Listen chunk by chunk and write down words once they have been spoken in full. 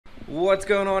What's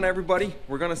going on, everybody?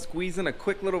 We're gonna squeeze in a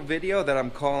quick little video that I'm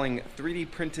calling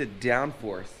 3D printed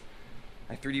downforce.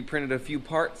 I 3D printed a few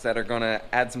parts that are gonna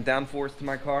add some downforce to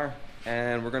my car,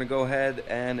 and we're gonna go ahead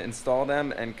and install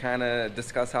them and kind of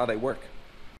discuss how they work.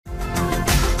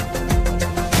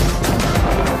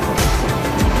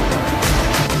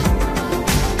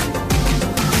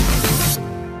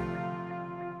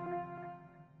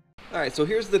 Alright, so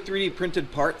here's the 3D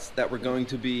printed parts that we're going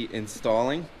to be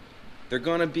installing. They're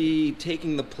going to be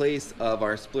taking the place of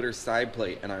our splitter side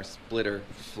plate and our splitter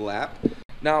flap.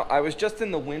 Now, I was just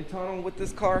in the wind tunnel with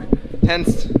this car,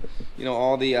 hence,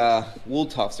 all the wool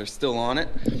tufts are still on it.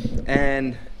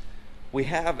 And we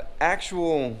have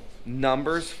actual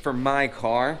numbers for my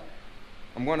car.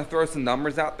 I'm going to throw some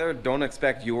numbers out there. Don't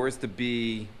expect yours to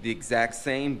be the exact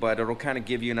same, but it'll kind of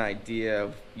give you an idea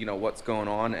of, what's going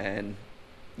on and,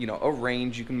 a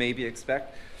range you can maybe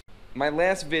expect. My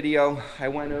last video, I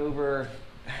went over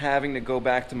having to go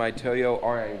back to my Toyo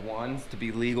RA1s to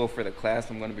be legal for the class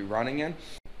I'm going to be running in.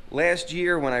 Last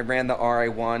year when I ran the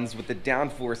RA1s with the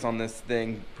downforce on this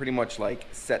thing pretty much like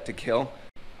set to kill,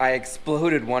 I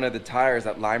exploded one of the tires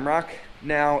at Lime Rock.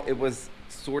 Now, it was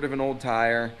sort of an old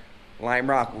tire. Lime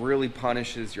Rock really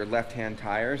punishes your left-hand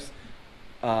tires.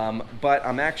 But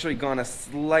I'm actually going to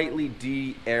slightly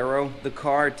de-aero the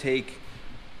car, take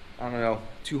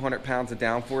 200 pounds of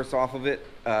downforce off of it,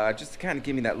 just to kind of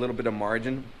give me that little bit of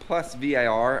margin. Plus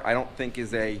VIR, I don't think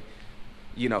is a,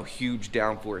 huge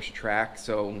downforce track,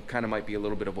 so kind of might be a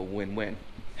little bit of a win-win.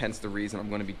 Hence the reason I'm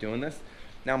going to be doing this.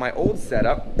 Now, my old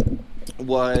setup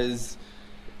was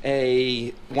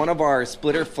one of our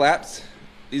splitter flaps.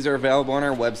 These are available on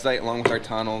our website along with our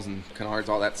tunnels and canards,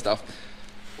 all that stuff,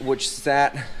 which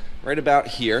sat right about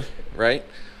here, right?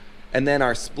 And then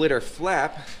our splitter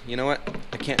flap, you know what?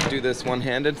 I can't do this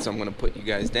one-handed, so I'm gonna put you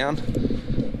guys down.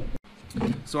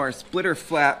 So our splitter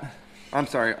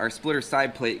our splitter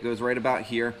side plate goes right about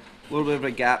here. A little bit of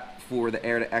a gap for the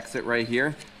air to exit right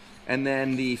here. And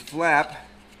then the flap,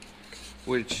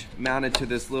 which mounted to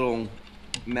this little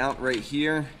mount right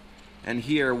here and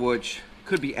here, which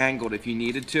could be angled if you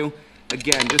needed to.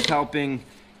 Again, just helping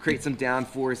create some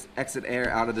downforce, exit air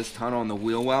out of this tunnel on the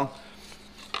wheel well.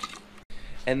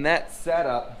 And that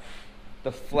setup,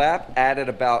 the flap added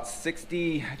about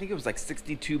 62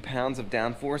 pounds of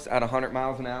downforce at 100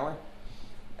 miles an hour.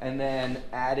 And then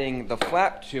adding the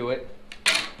flap to it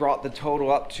brought the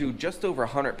total up to just over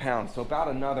 100 pounds. So about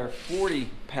another 40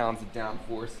 pounds of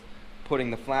downforce, putting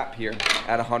the flap here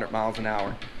at 100 miles an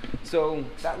hour. So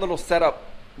that little setup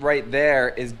right there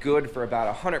is good for about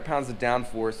 100 pounds of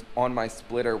downforce on my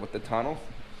splitter with the tunnels.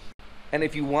 And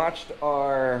if you watched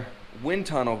our wind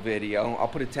tunnel video, I'll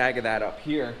put a tag of that up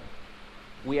here.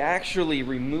 We actually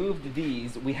removed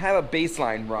these. We have a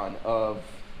baseline run of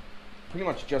pretty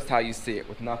much just how you see it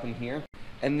with nothing here.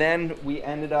 And then we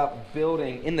ended up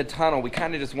building in the tunnel. We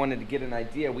kind of just wanted to get an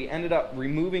idea. We ended up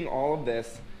removing all of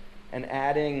this and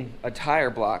adding a tire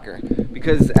blocker,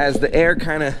 because as the air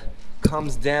kind of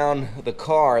comes down the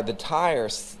car, the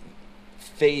tire's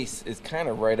face is kind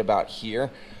of right about here.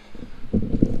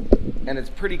 And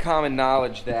it's pretty common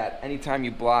knowledge that anytime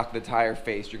you block the tire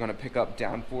face, you're going to pick up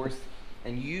downforce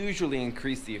and usually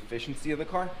increase the efficiency of the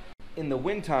car. In the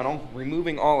wind tunnel,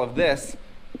 removing all of this,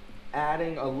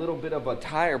 adding a little bit of a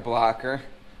tire blocker,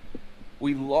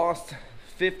 we lost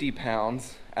 50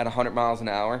 pounds at 100 miles an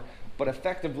hour, but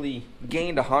effectively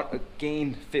gained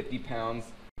 50 pounds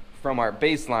from our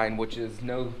baseline, which is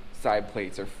no side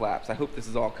plates or flaps. I hope this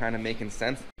is all kind of making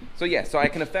sense. So yeah, so I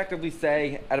can effectively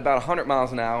say at about 100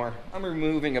 miles an hour, I'm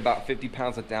removing about 50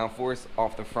 pounds of downforce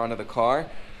off the front of the car.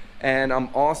 And I'm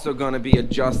also going to be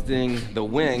adjusting the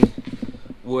wing,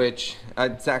 which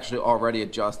it's actually already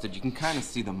adjusted. You can kind of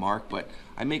see the mark, but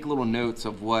I make little notes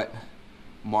of what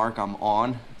mark I'm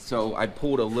on. So I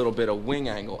pulled a little bit of wing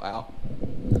angle out.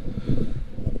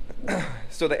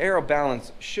 So the aero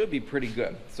balance should be pretty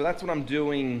good. So that's what I'm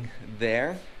doing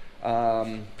there.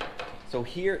 So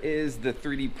here is the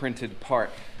 3D printed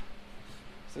part.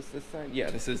 Is this side?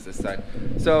 Yeah, this is this side.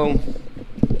 So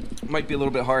it might be a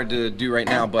little bit hard to do right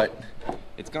now, but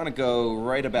it's gonna go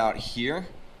right about here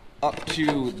up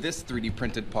to this 3D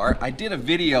printed part. I did a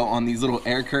video on these little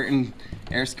air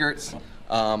skirts.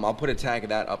 I'll put a tag of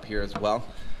that up here as well.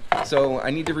 So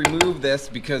I need to remove this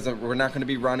because we're not going to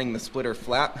be running the splitter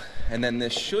flap, and then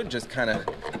this should just kind of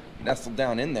nestle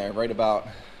down in there right about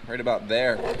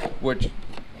there, which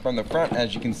from the front,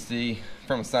 as you can see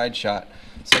from a side shot,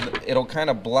 so it'll kind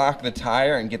of block the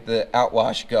tire and get the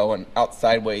outwash going out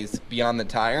sideways beyond the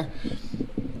tire,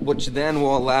 which then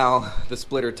will allow the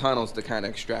splitter tunnels to kind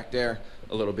of extract air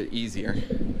a little bit easier.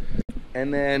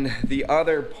 And then the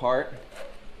other part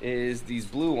is these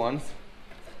blue ones.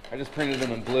 I just printed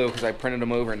them in blue because I printed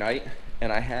them overnight,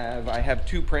 and I have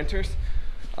 2 printers,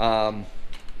 and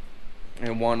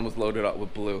one was loaded up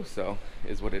with blue, so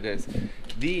is what it is.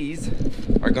 These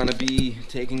are going to be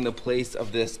taking the place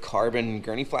of this carbon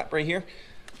gurney flap right here.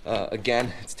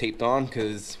 Again, it's taped on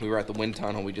because we were at the wind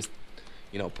tunnel. We just,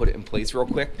 you know, put it in place real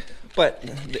quick. But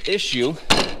the issue,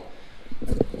 I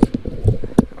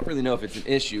don't really know if it's an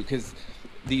issue, because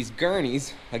these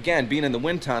gurneys, again, being in the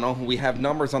wind tunnel, we have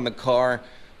numbers on the car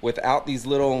without these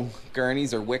little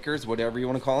gurneys or wickers, whatever you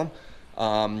want to call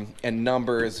them, and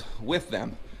numbers with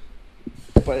them.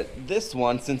 But this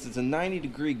one, since it's a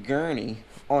 90-degree gurney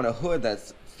on a hood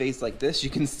that's faced like this, you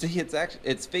can see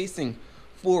it's facing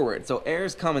forward. So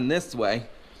air's coming this way,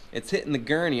 it's hitting the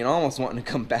gurney and almost wanting to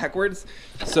come backwards.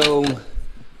 So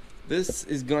this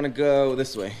is going to go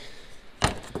this way.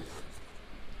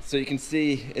 So you can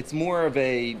see it's more of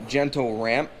a gentle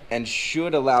ramp and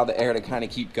should allow the air to kind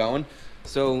of keep going.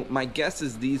 So my guess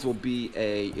is these will be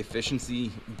a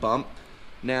efficiency bump.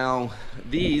 Now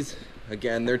these,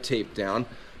 again, they're taped down,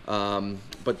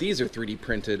 but these are 3D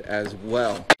printed as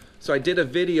well. So I did a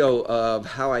video of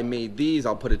how I made these.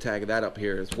 I'll put a tag of that up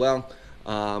here as well.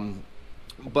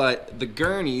 But the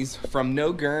gurneys, from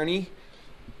no gurney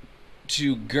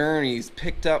to gurneys,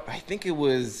 picked up, I think it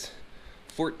was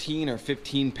 14 or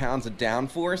 15 pounds of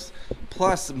downforce,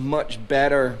 plus much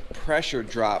better pressure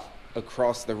drop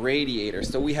across the radiator.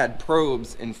 So we had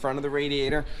probes in front of the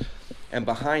radiator and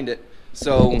behind it.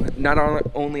 So not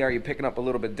only are you picking up a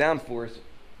little bit of downforce,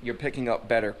 you're picking up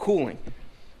better cooling.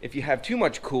 If you have too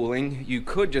much cooling, you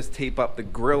could just tape up the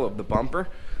grill of the bumper,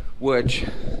 which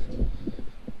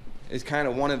is kind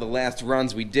of one of the last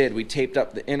runs we did. We taped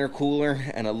up the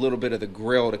intercooler and a little bit of the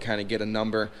grill to kind of get a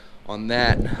number on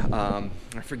that.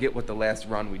 I forget what the last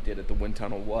run we did at the wind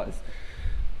tunnel was.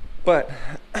 But,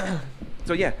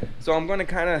 so yeah, so I'm going to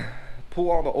kind of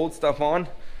pull all the old stuff on,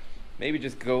 maybe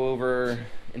just go over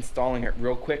installing it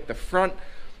real quick. The front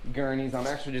gurneys, I'm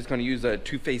actually just going to use a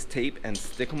 2-face tape and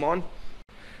stick them on.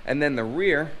 And then the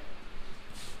rear,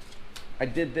 I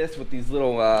did this with these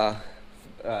little, what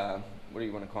do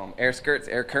you want to call them? Air skirts,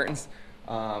 air curtains.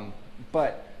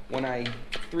 But when I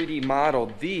 3D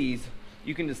modeled these,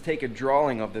 you can just take a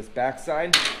drawing of this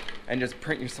backside and just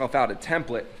print yourself out a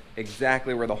template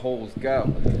exactly where the holes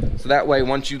go. So that way,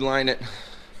 once you line it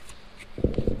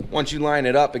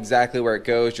up exactly where it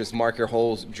goes, just mark your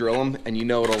holes, drill them, and you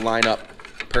know it'll line up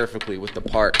perfectly with the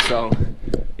part. So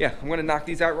yeah, I'm gonna knock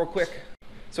these out real quick.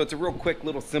 So it's a real quick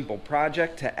little simple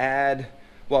project to add.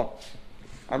 Well,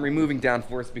 I'm removing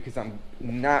downforce because I'm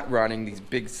not running these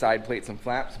big side plates and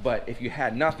flaps, but if you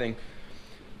had nothing,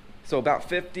 so about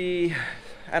 50,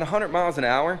 at 100 miles an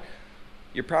hour,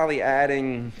 you're probably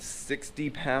adding 60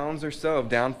 pounds or so of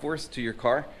downforce to your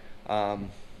car,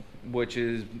 which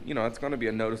is, you know, it's going to be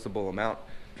a noticeable amount.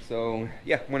 So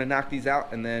yeah, I'm going to knock these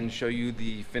out and then show you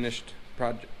the finished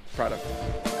product.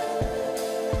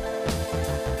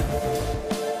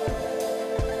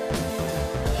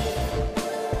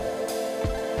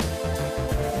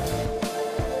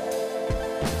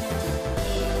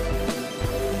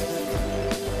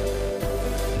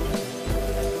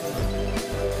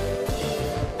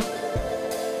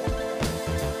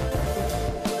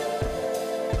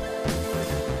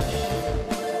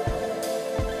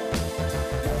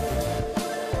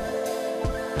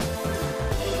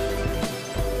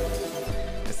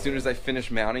 As soon as I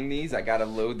finish mounting these, I gotta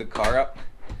load the car up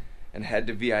and head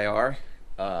to VIR.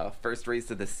 First race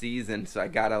of the season, so I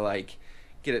gotta like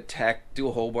get it tech, do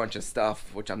a whole bunch of stuff,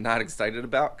 which I'm not excited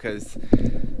about because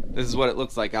this is what it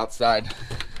looks like outside.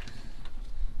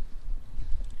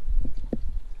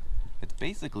 It's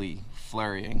basically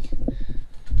flurrying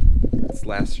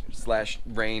slash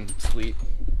rain, sleet.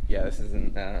 Yeah, this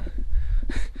isn't.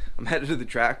 I'm headed to the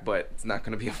track, but it's not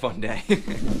gonna be a fun day.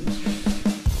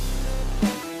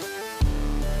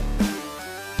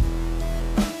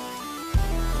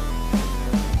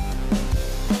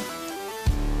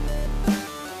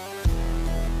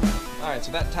 Alright,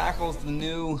 so that tackles the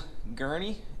new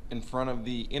gurney in front of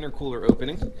the intercooler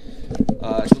opening.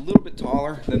 It's a little bit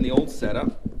taller than the old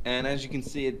setup, and as you can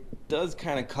see, it does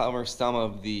kind of cover some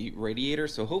of the radiator,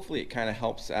 so hopefully it kind of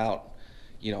helps out,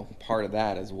 you know, part of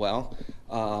that as well.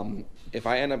 If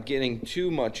I end up getting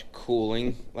too much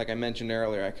cooling, like I mentioned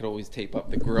earlier, I could always tape up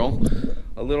the grill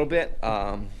a little bit,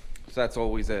 so that's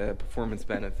always a performance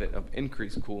benefit of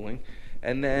increased cooling.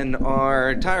 And then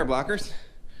our tire blockers.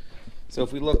 So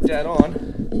if we look dead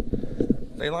on,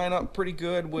 they line up pretty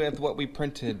good with what we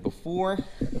printed before,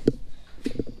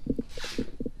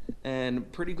 and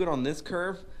pretty good on this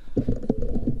curve.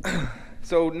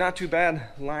 So not too bad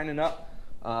lining up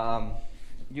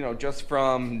You know, just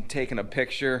from taking a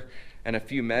picture and a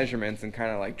few measurements and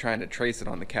kind of like trying to trace it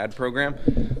on the CAD program.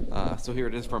 So here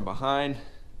it is from behind.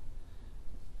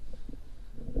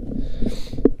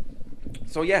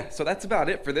 So yeah, so that's about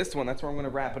it for this one. That's where I'm going to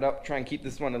wrap it up. Try and keep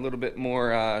this one a little bit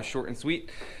more short and sweet.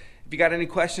 If you got any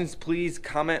questions, please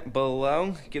comment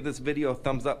below. Give this video a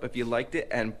thumbs up if you liked it,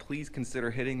 and please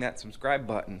consider hitting that subscribe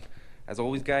button. As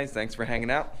always, guys, thanks for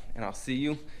hanging out, and I'll see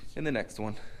you in the next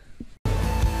one.